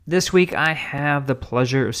This week, I have the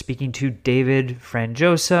pleasure of speaking to David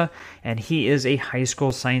Franjosa, and he is a high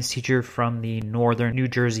school science teacher from the northern New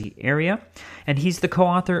Jersey area. And he's the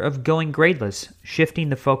co-author of Going Gradeless, Shifting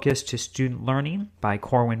the Focus to Student Learning by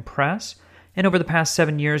Corwin Press. And over the past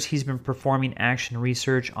 7 years, he's been performing action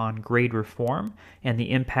research on grade reform and the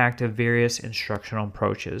impact of various instructional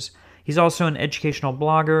approaches. He's also an educational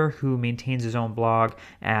blogger who maintains his own blog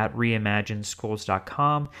at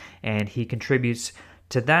reimagineschools.com, and he contributes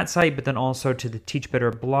to that site, but then also to the Teach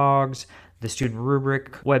Better blogs, the Student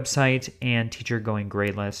Rubric website, and Teacher Going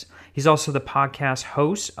Gradeless. He's also the podcast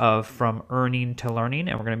host of From Earning to Learning,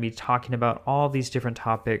 and we're going to be talking about all these different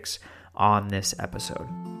topics on this episode.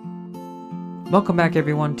 Welcome back,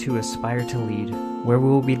 everyone, to Aspire to Lead, where we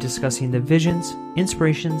will be discussing the visions,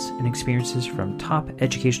 inspirations, and experiences from top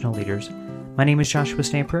educational leaders. My name is Joshua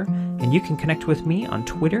Stamper, and you can connect with me on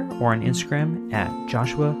Twitter or on Instagram at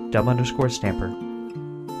Joshua_Stamper.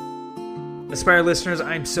 Aspire listeners,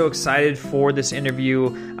 I'm so excited for this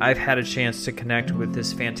interview. I've had a chance to connect with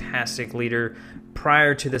this fantastic leader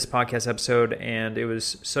prior to this podcast episode, and it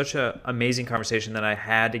was such an amazing conversation that I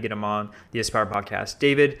had to get him on the Aspire podcast.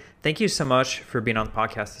 David, thank you so much for being on the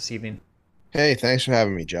podcast this evening. Hey, thanks for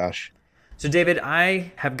having me, Josh. So David,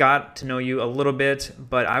 I have got to know you a little bit,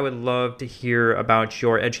 but I would love to hear about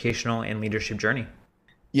your educational and leadership journey.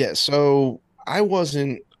 Yeah, so I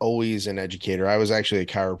wasn't always an educator. I was actually a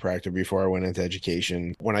chiropractor before I went into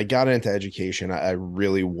education. When I got into education, I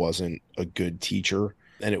really wasn't a good teacher.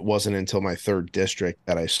 And it wasn't until my third district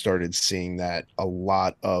that I started seeing that a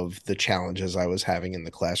lot of the challenges I was having in the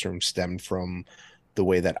classroom stemmed from the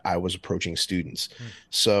way that I was approaching students.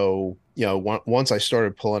 So, once I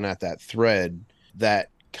started pulling at that thread, that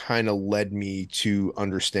kind of led me to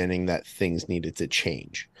understanding that things needed to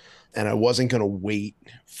change. And I wasn't going to wait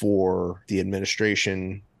for the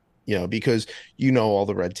administration, because all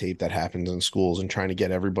the red tape that happens in schools and trying to get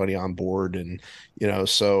everybody on board. And,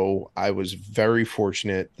 so I was very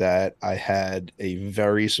fortunate that I had a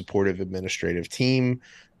very supportive administrative team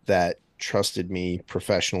that trusted me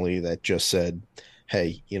professionally, that just said,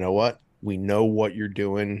 hey, you know what? We know what you're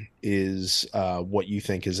doing is what you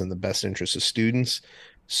think is in the best interest of students.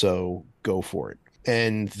 So go for it.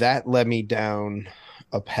 And that led me down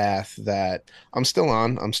a path that I'm still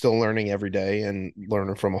on. I'm still learning every day and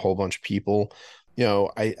learning from a whole bunch of people.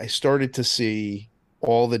 I started to see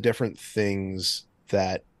all the different things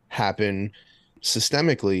that happen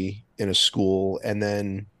systemically in a school and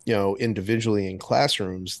then, individually in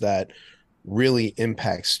classrooms that really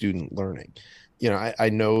impact student learning. I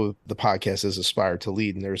know the podcast is Aspire to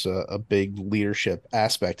Lead, and there's a big leadership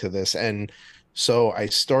aspect to this. And so I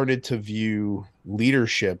started to view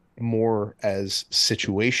leadership more as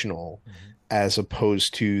situational as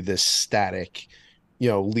opposed to this static,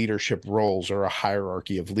 leadership roles or a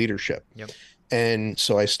hierarchy of leadership. Yep. And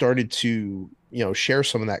so I started to, share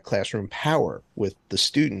some of that classroom power with the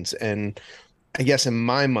students. And I guess in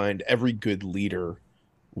my mind, every good leader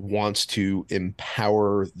wants to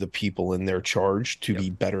empower the people in their charge to be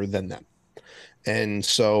better than them. And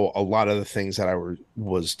so a lot of the things that I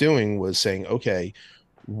was doing was saying, okay,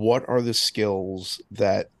 what are the skills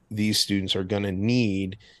that these students are going to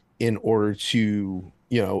need in order to,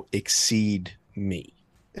 exceed me?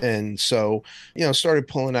 And so, started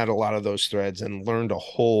pulling out a lot of those threads and learned a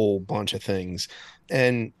whole bunch of things.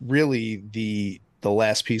 And really the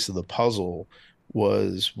last piece of the puzzle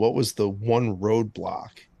was, what was the one roadblock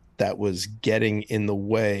that was getting in the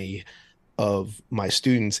way of my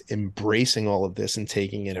students embracing all of this and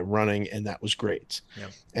taking it and running, and that was grades.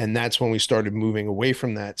 Yep. And that's when we started moving away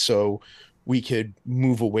from that, so we could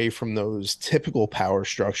move away from those typical power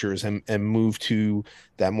structures and move to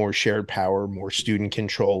that more shared power, more student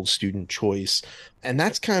controlled, student choice. And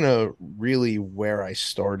that's kind of really where I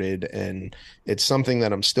started. And it's something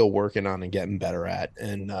that I'm still working on and getting better at.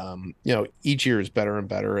 And, each year is better and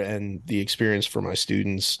better. And the experience for my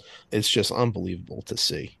students, it's just unbelievable to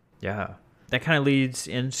see. Yeah. That kind of leads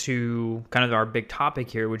into kind of our big topic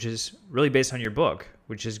here, which is really based on your book,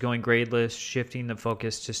 which is Going Gradeless, Shifting the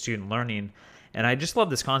Focus to Student Learning. And I just love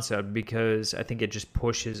this concept because I think it just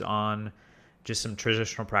pushes on just some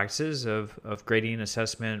traditional practices of grading,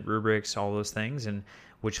 assessment, rubrics, all those things, and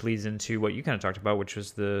which leads into what you kind of talked about, which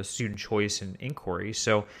was the student choice and inquiry.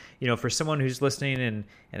 So, for someone who's listening and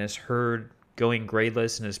has heard Going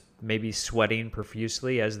Gradeless and is maybe sweating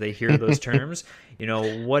profusely as they hear those terms,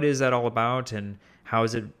 what is that all about, and how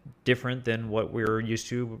is it different than what we're used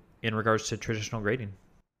to in regards to traditional grading?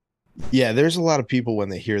 Yeah, there's a lot of people when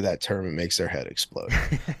they hear that term, it makes their head explode.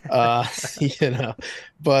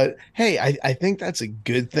 But hey, I think that's a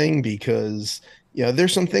good thing because,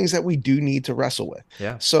 There's some things that we do need to wrestle with.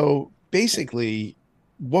 Yeah. So basically,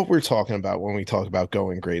 what we're talking about when we talk about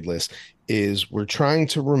going gradeless is we're trying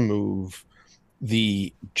to remove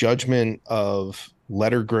the judgment of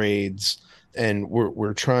letter grades, and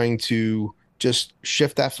we're trying to just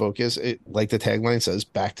shift that focus, like the tagline says,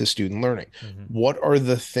 back to student learning. Hmm. What are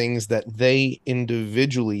the things that they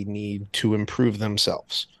individually need to improve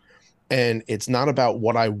themselves? And it's not about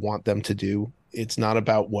what I want them to do. It's not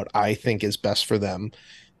about what I think is best for them.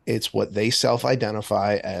 It's what they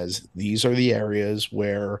self-identify as. These are the areas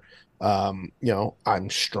where, I'm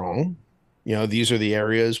strong. These are the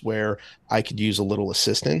areas where I could use a little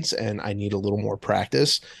assistance and I need a little more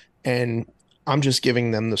practice. And I'm just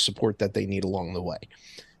giving them the support that they need along the way.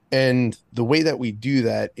 And the way that we do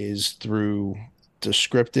that is through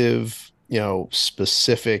descriptive,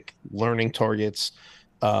 specific learning targets.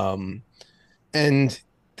 Um, and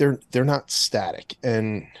they're not static.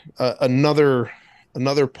 And another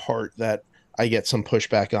part that I get some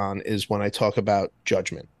pushback on is when I talk about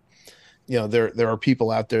judgment. There are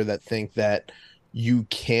people out there that think that you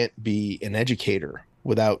can't be an educator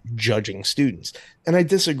without judging students, and I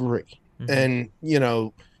disagree. Hmm. And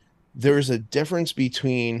there's a difference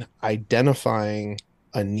between identifying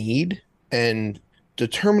a need and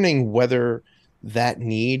determining whether that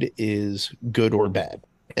need is good or bad.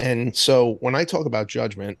 And so when I talk about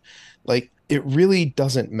judgment, like, it really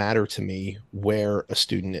doesn't matter to me where a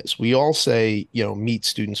student is. We all say, meet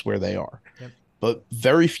students where they are. Yep. But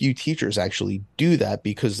very few teachers actually do that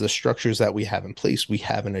because the structures that we have in place, we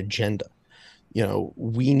have an agenda.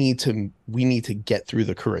 We need to get through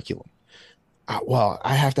the curriculum. Well,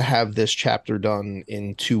 I have to have this chapter done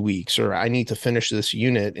in 2 weeks, or I need to finish this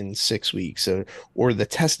unit in 6 weeks, or the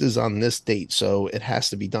test is on this date, so it has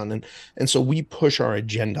to be done. And so we push our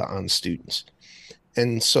agenda on students.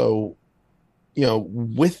 And so,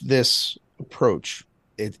 with this approach,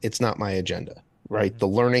 it's not my agenda, right? Hmm. The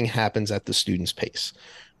learning happens at the student's pace.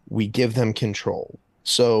 We give them control.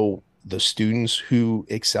 So the students who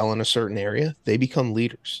excel in a certain area, they become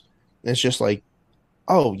leaders. And it's just like,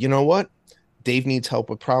 oh, you know what? Dave needs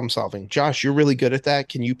help with problem solving. Josh, you're really good at that.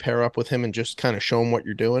 Can you pair up with him and just kind of show him what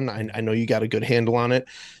you're doing? I know you got a good handle on it.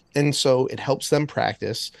 And so it helps them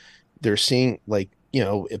practice. They're seeing, like,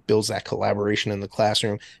 it builds that collaboration in the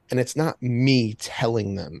classroom. And it's not me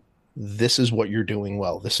telling them, this is what you're doing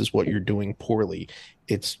well, this is what you're doing poorly.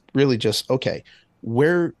 It's really just, okay,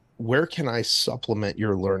 where can I supplement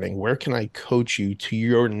your learning? Where can I coach you to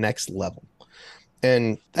your next level?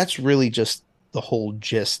 And that's really just the whole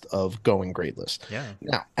gist of going gradeless. Yeah.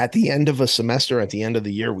 Now, at the end of a semester, at the end of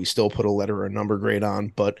the year, we still put a letter or a number grade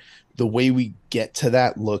on, but the way we get to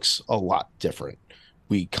that looks a lot different.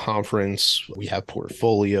 We conference, we have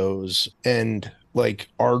portfolios, and like,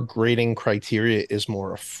 our grading criteria is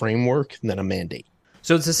more a framework than a mandate.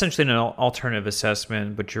 So it's essentially an alternative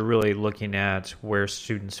assessment, but you're really looking at where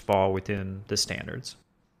students fall within the standards.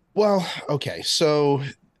 Well, okay, so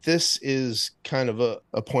this is kind of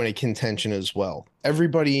a point of contention as well.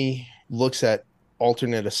 Everybody looks at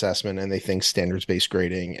alternate assessment and they think standards based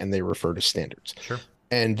grading and they refer to standards. Sure.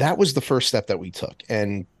 And that was the first step that we took.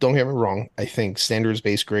 And don't get me wrong, I think standards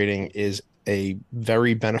based grading is a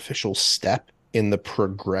very beneficial step in the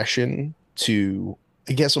progression to,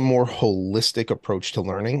 I guess, a more holistic approach to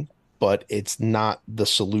learning. But it's not the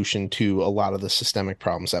solution to a lot of the systemic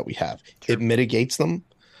problems that we have. It Sure. mitigates them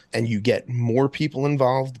and you get more people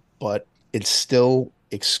involved, but it still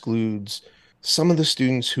excludes some of the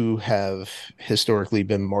students who have historically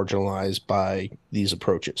been marginalized by these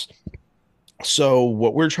approaches. So,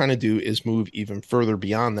 what we're trying to do is move even further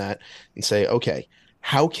beyond that and say, okay,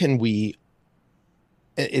 how can we?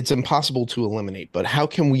 It's impossible to eliminate, but how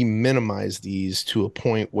can we minimize these to a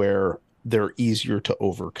point where they're easier to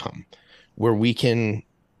overcome, where we can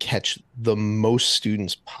catch the most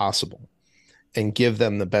students possible and give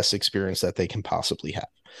them the best experience that they can possibly have?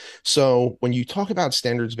 So when you talk about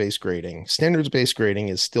standards based grading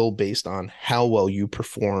is still based on how well you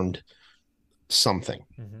performed something,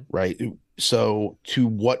 Hmm. right? So to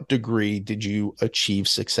what degree did you achieve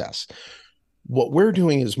success? What we're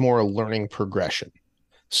doing is more a learning progression.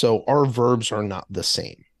 So our verbs are not the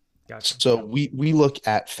same. Gotcha. So we look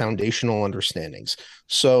at foundational understandings.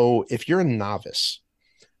 So if you're a novice,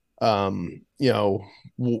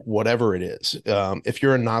 whatever it is, if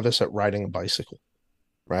you're a novice at riding a bicycle,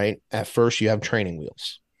 right? At first, you have training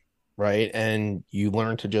wheels, right? And you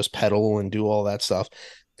learn to just pedal and do all that stuff.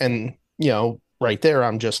 And, right there,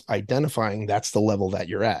 I'm just identifying that's the level that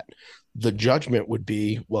you're at. The judgment would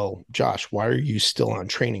be, well, Josh, why are you still on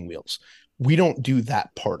training wheels? We don't do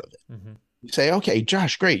that part of it. Hmm. You say, okay,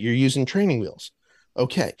 Josh, great, you're using training wheels.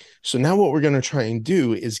 Okay, so now what we're going to try and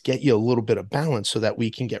do is get you a little bit of balance so that we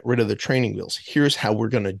can get rid of the training wheels. Here's how we're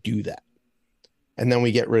going to do that. And then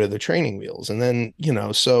we get rid of the training wheels. And then,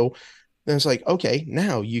 so then it's like, okay,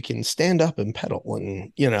 now you can stand up and pedal.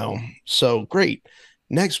 And, so great.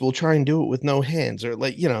 Next, we'll try and do it with no hands or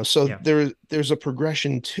like, so Yeah. there's a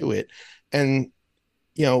progression to it. And,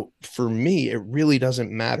 for me, it really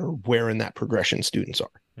doesn't matter where in that progression students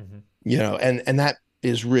are, Hmm. and that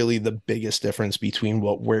is really the biggest difference between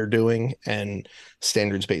what we're doing and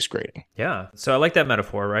standards-based grading. Yeah. So I like that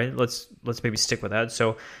metaphor, right? Let's maybe stick with that.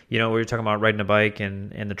 So, we were talking about riding a bike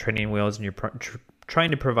and the training wheels, and you're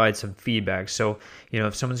trying to provide some feedback. So,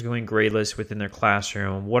 if someone's going gradeless within their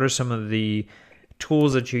classroom, what are some of the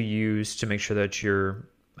tools that you use to make sure that you're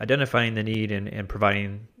identifying the need and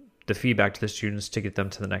providing the feedback to the students to get them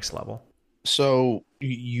to the next level? So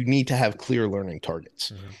you need to have clear learning targets.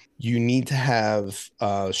 Hmm. You need to have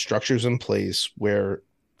structures in place where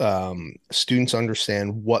students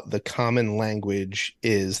understand what the common language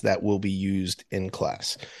is that will be used in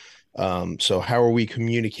class. So how are we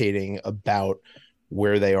communicating about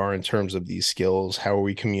where they are in terms of these skills? How are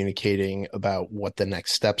we communicating about what the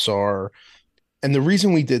next steps are? And the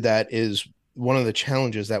reason we did that is one of the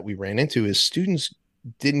challenges that we ran into is students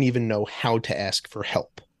didn't even know how to ask for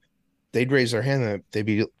help. They'd raise their hand and they'd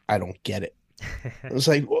be, I don't get it. It was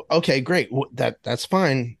like, well, okay, great. That's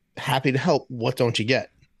fine. Happy to help. What don't you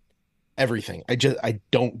get? Everything. I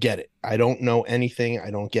don't get it. I don't know anything.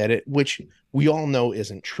 I don't get it, which we all know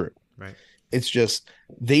isn't true. Right. It's just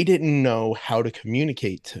they didn't know how to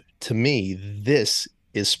communicate to me. This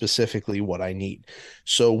is specifically what I need.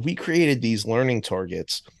 So we created these learning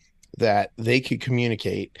targets that they could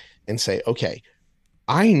communicate and say, okay,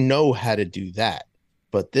 I know how to do that,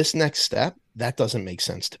 but this next step, that doesn't make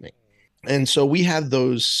sense to me. And so we have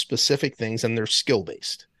those specific things and they're skill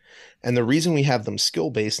based. And the reason we have them skill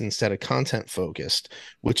based instead of content focused,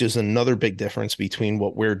 which is another big difference between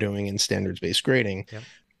what we're doing in standards based grading, Yep.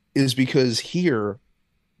 is because here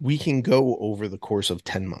we can go over the course of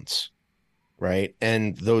 10 months, right?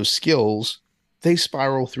 And those skills, they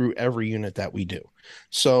spiral through every unit that we do.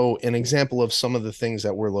 So, an example of some of the things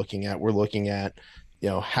that we're looking at,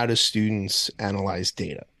 how do students analyze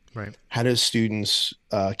data? Right. How do students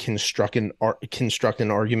construct an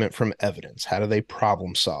argument from evidence? How do they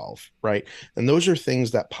problem solve? Right. And those are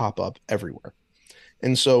things that pop up everywhere.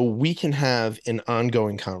 And so we can have an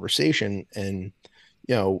ongoing conversation and,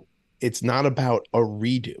 you know, it's not about a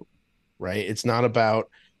redo, right? It's not about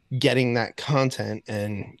getting that content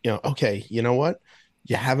and, okay, you know what?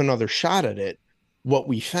 You have another shot at it. What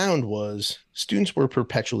we found was students were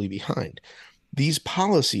perpetually behind. These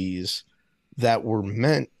policies that were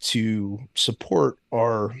meant to support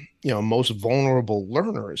our, most vulnerable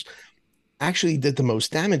learners actually did the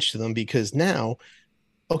most damage to them because now,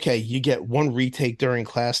 okay, you get one retake during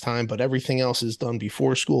class time, but everything else is done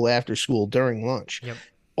before school, after school, during lunch, Yep.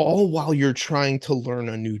 all while you're trying to learn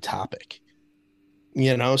a new topic.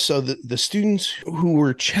 So the students who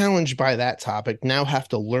were challenged by that topic now have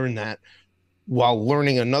to learn that while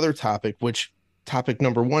learning another topic, which topic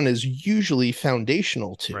number one is usually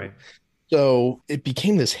foundational to. Right. So it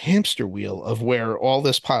became this hamster wheel of where all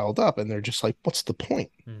this piled up, and they're just like, what's the point?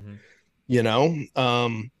 Hmm. You know?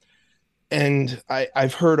 And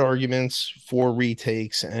I've heard arguments for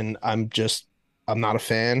retakes, and I'm not a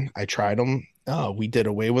fan. I tried them. We did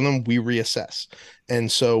away with them. We reassess. And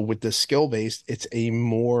so with the skill based, it's a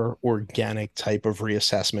more organic type of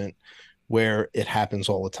reassessment where it happens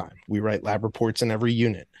all the time. We write lab reports in every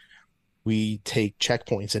unit. We take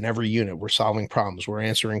checkpoints in every unit. We're solving problems. We're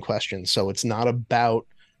answering questions. So it's not about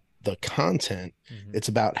the content. Hmm. It's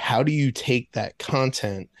about how do you take that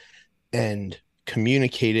content and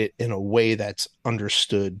communicate it in a way that's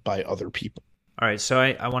understood by other people. All right, so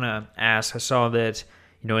I want to ask. I saw that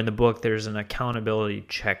in the book there's an accountability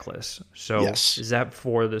checklist. So Yes. is that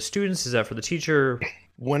for the students? Is that for the teacher?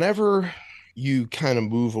 Whenever you kind of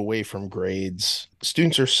move away from grades,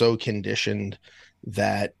 students are so conditioned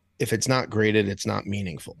that if it's not graded, it's not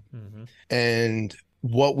meaningful. Hmm. And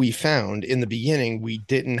what we found in the beginning, we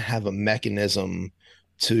didn't have a mechanism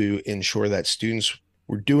to ensure that students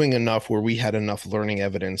were doing enough where we had enough learning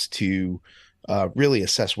evidence to really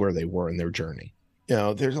assess where they were in their journey.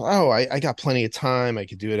 There's, I got plenty of time. I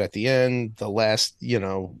could do it at the end. The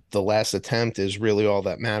last attempt is really all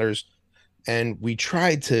that matters. And we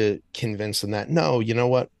tried to convince them that, no, you know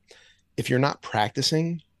what? If you're not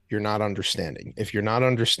practicing, you're not understanding. If you're not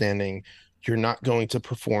understanding, you're not going to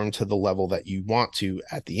perform to the level that you want to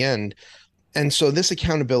at the end. And so this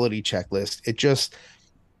accountability checklist,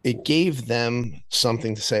 it gave them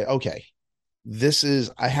something to say, okay,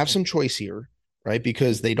 I have some choice here. right?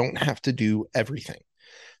 Because they don't have to do everything.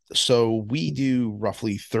 So we do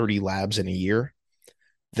roughly 30 labs in a year.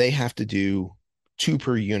 They have to do two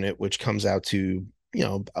per unit, which comes out to,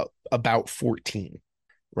 about 14,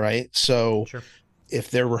 right? So Sure. if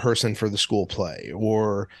they're rehearsing for the school play,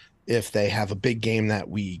 or if they have a big game that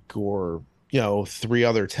week, or, three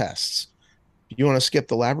other tests, you want to skip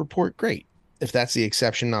the lab report? Great. If that's the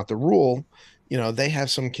exception, not the rule, they have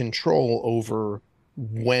some control over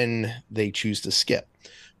when they choose to skip,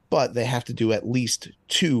 but they have to do at least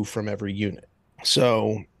two from every unit.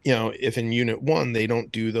 So, if in unit one they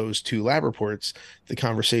don't do those two lab reports, the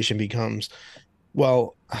conversation becomes,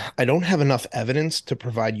 well, I don't have enough evidence to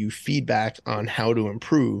provide you feedback on how to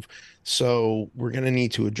improve. So we're going to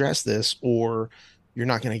need to address this, or you're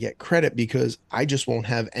not going to get credit because I just won't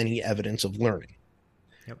have any evidence of learning.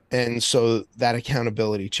 Yep. And so that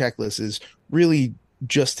accountability checklist is really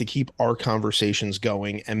just to keep our conversations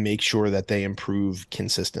going and make sure that they improve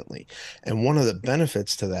consistently. And one of the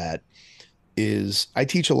benefits to that is I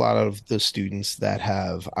teach a lot of the students that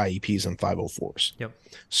have IEPs and 504s. Yep.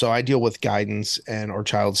 So I deal with guidance and our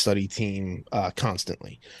child study team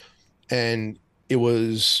constantly. And it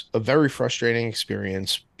was a very frustrating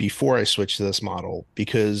experience before I switched to this model,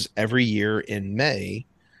 because every year in May,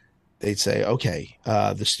 they'd say, okay,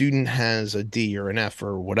 the student has a D or an F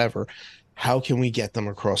or whatever. How can we get them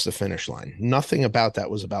across the finish line? Nothing about that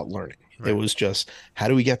was about learning. Right. It was just, how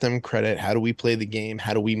do we get them credit? How do we play the game?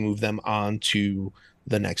 How do we move them on to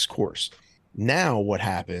the next course? Now what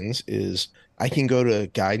happens is I can go to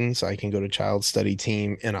guidance, I can go to child study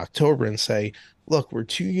team in October and say, look, we're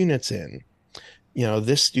 2 units in.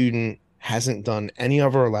 This student hasn't done any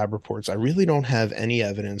of our lab reports. I really don't have any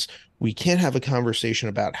evidence. We can't have a conversation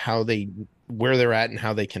about where they're at and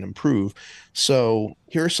how they can improve. So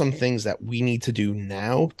here are some things that we need to do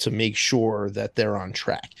now to make sure that they're on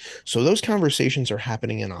track. So those conversations are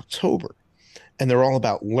happening in October, and they're all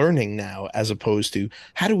about learning now, as opposed to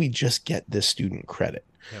how do we just get this student credit?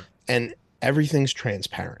 Yep. And everything's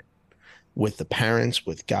transparent with the parents,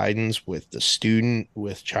 with guidance, with the student,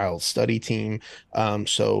 with child study team.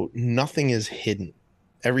 So nothing is hidden.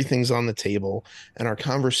 Everything's on the table, and our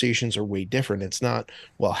conversations are way different. It's not,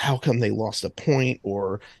 well, how come they lost a point?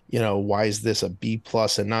 Or, why is this a B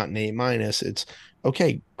plus and not an A minus? It's,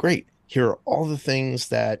 okay, great. Here are all the things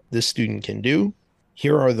that this student can do.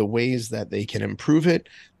 Here are the ways that they can improve it.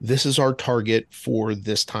 This is our target for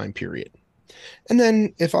this time period. And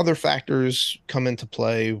then if other factors come into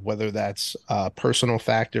play, whether that's personal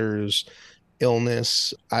factors,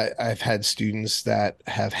 illness, I've had students that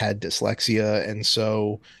have had dyslexia. And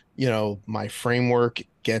so, my framework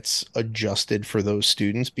gets adjusted for those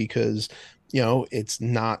students because, it's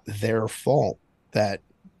not their fault that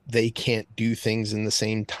they can't do things in the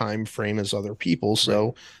same time frame as other people.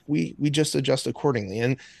 So we just adjust accordingly.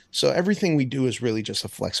 And so everything we do is really just a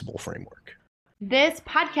flexible framework. This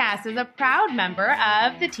podcast is a proud member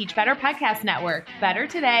of the Teach Better Podcast Network. Better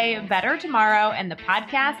today, better tomorrow, and the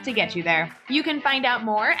podcast to get you there. You can find out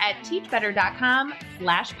more at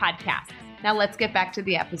teachbetter.com/podcasts. Now let's get back to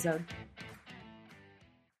the episode.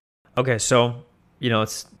 Okay, so,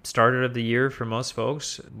 it's started of the year for most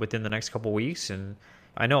folks within the next couple of weeks. And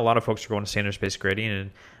I know a lot of folks are going to standards-based grading, and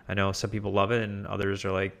I know some people love it and others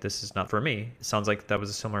are like, this is not for me. It sounds like that was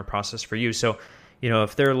a similar process for you. So,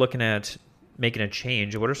 if they're looking at making a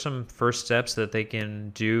change, what are some first steps that they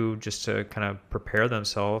can do just to kind of prepare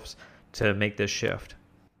themselves to make this shift?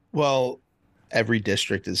 Well, every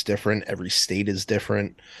district is different. Every state is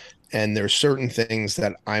different. And there's certain things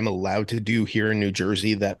that I'm allowed to do here in New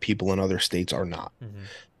Jersey that people in other states are not.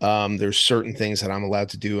 Mm-hmm. There's certain things that I'm allowed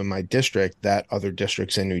to do in my district that other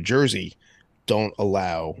districts in New Jersey don't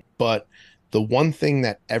allow. But the one thing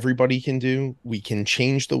that everybody can do, we can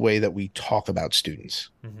change the way that we talk about students.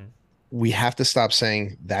 Mm-hmm. We have to stop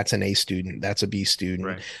saying that's an A student, that's a B student.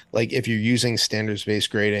 Right. Like if you're using standards-based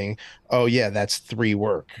grading, oh yeah, that's 3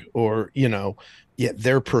 work, or, yeah,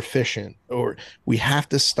 they're proficient. Or we have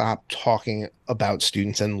to stop talking about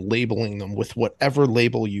students and labeling them with whatever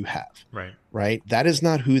label you have. Right. That is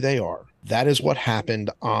not who they are. That is what happened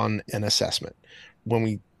on an assessment. When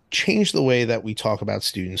we change the way that we talk about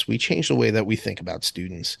students, we change the way that we think about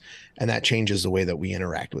students, and that changes the way that we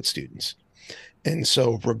interact with students. And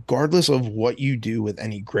so regardless of what you do with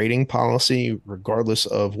any grading policy, regardless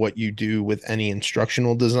of what you do with any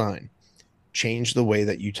instructional design, change the way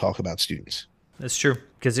that you talk about students. That's true,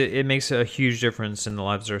 because it makes a huge difference in the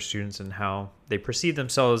lives of our students and how they perceive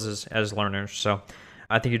themselves as learners. So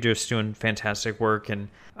I think you're just doing fantastic work. And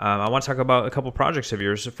I want to talk about a couple projects of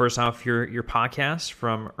yours. First off, your podcast,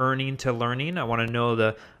 From Earning to Learning. I want to know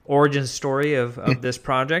the origin story of this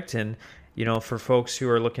project, and for folks who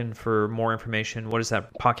are looking for more information, what is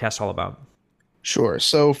that podcast all about? Sure.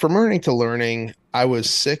 So from earning to learning, I was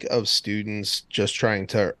sick of students just trying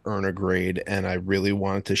to earn a grade, and I really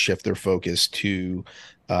wanted to shift their focus to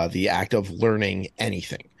the act of learning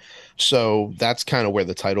anything. So that's kind of where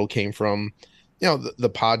the title came from.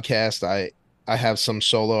 The podcast, I have some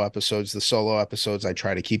solo episodes. The solo episodes, I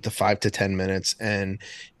try to keep to 5 to 10 minutes, and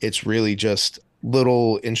it's really just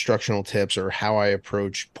little instructional tips or how I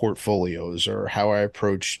approach portfolios or how I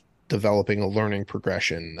approach developing a learning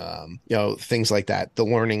progression, things like that, the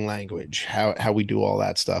learning language, how we do all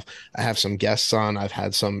that stuff. I have some guests on. I've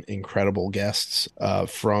had some incredible guests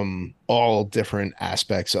from all different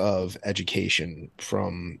aspects of education,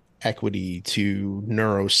 from equity to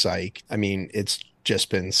neuropsych. I mean, it's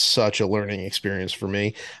just been such a learning experience for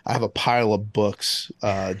me. I have a pile of books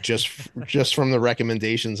just from the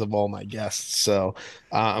recommendations of all my guests. So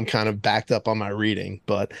I'm kind of backed up on my reading,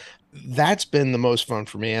 but that's been the most fun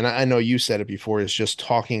for me. And I know you said it before, is just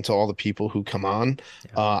talking to all the people who come on.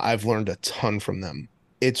 I've learned a ton from them.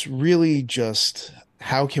 It's really just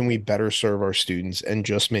how can we better serve our students and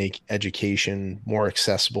just make education more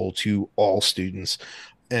accessible to all students.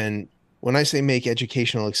 And when I say make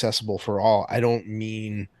educational accessible for all, I don't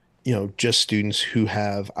mean, just students who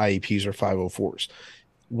have IEPs or 504s.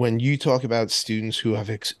 When you talk about students who have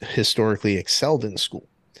historically excelled in school,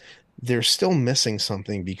 they're still missing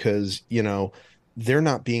something because, they're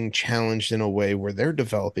not being challenged in a way where they're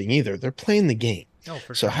developing either. They're playing the game. Oh,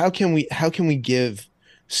 for So sure. how can we give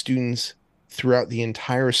students throughout the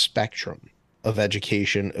entire spectrum of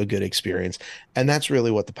education a good experience? And that's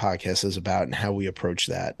really what the podcast is about and how we approach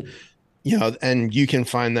that. And you can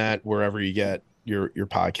find that wherever you get your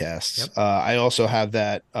podcasts. Yep. I also have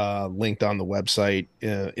that linked on the website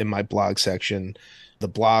in my blog section. The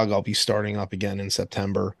blog I'll be starting up again in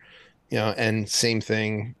September. And same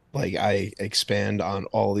thing, like I expand on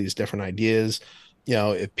all these different ideas.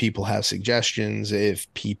 If people have suggestions,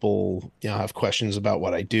 if people, have questions about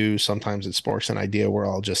what I do, sometimes it sparks an idea where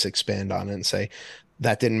I'll just expand on it and say,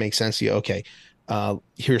 that didn't make sense to you. Okay.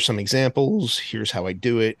 Here's some examples. Here's how I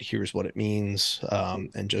do it. Here's what it means.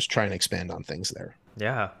 And just try and expand on things there.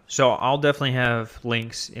 Yeah. So I'll definitely have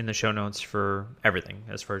links in the show notes for everything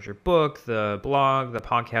as far as your book, the blog, the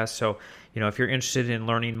podcast. So, if you're interested in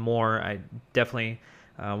learning more, I definitely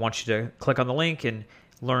want you to click on the link and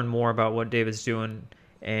learn more about what David's doing.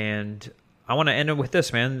 And I want to end it with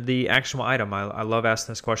this, man, the actionable item. I love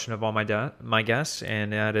asking this question of all my guests,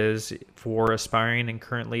 and that is for aspiring and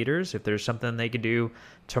current leaders. If there's something they could do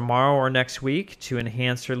tomorrow or next week to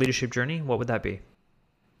enhance their leadership journey, what would that be?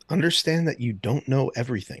 Understand that you don't know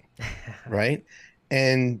everything, right?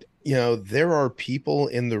 And, there are people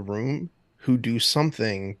in the room who do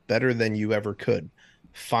something better than you ever could.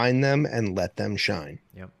 Find them and let them shine.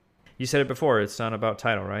 Yep. You said it before. It's not about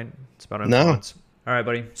title, right? It's about No. influence. All right,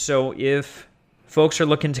 buddy. So if folks are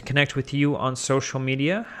looking to connect with you on social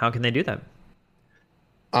media, how can they do that?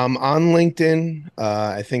 I'm on LinkedIn.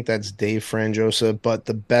 I think that's Dave Franjosa, but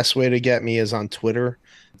the best way to get me is on Twitter.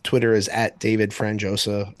 Twitter is at David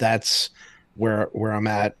Franjosa. That's where I'm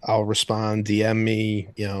at. I'll respond, DM me,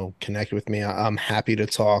 connect with me. I'm happy to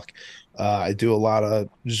talk. I do a lot of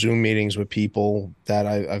Zoom meetings with people that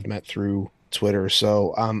I've met through Twitter.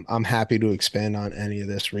 So I'm happy to expand on any of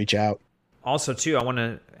this. Reach out. Also, too, I want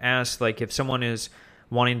to ask, if someone is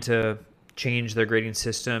wanting to change their grading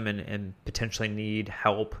system and potentially need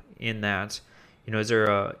help in that, is there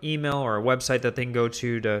an email or a website that they can go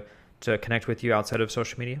to connect with you outside of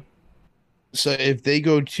social media? So if they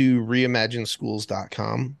go to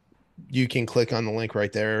reimagineschools.com, you can click on the link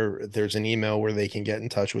right there. There's an email where they can get in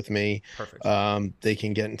touch with me. Perfect. They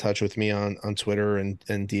can get in touch with me on Twitter and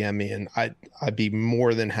DM me, and I'd be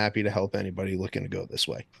more than happy to help anybody looking to go this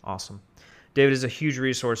way. Awesome. David is a huge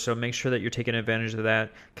resource, so make sure that you're taking advantage of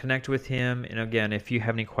that. Connect with him, and again, if you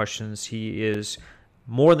have any questions, he is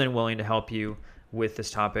more than willing to help you with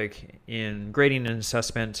this topic in grading and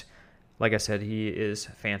assessment. Like I said, he is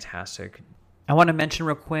fantastic. I want to mention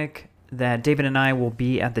real quick that David and I will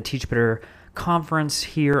be at the Teach Better conference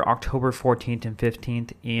here October 14th and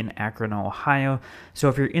 15th in Akron, Ohio. So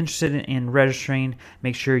if you're interested in registering,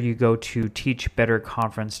 make sure you go to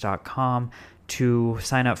teachbetterconference.com to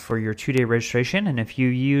sign up for your 2-day registration. And if you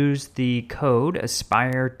use the code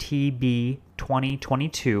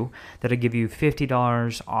ASPIRETB2022, that'll give you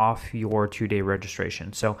 $50 off your 2-day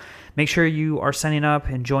registration. So make sure you are signing up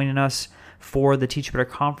and joining us for the Teach Better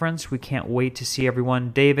Conference. We can't wait to see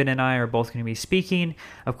everyone. David and I are both going to be speaking.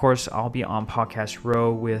 Of course, I'll be on Podcast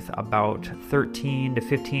Row with about 13 to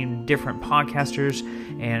 15 different podcasters.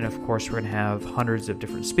 And of course, we're going to have hundreds of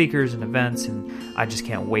different speakers and events. And I just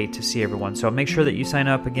can't wait to see everyone. So make sure that you sign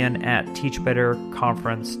up again at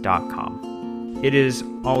teachbetterconference.com. It is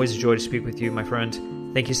always a joy to speak with you, my friend.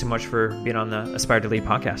 Thank you so much for being on the Aspire to Lead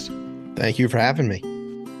podcast. Thank you for having me.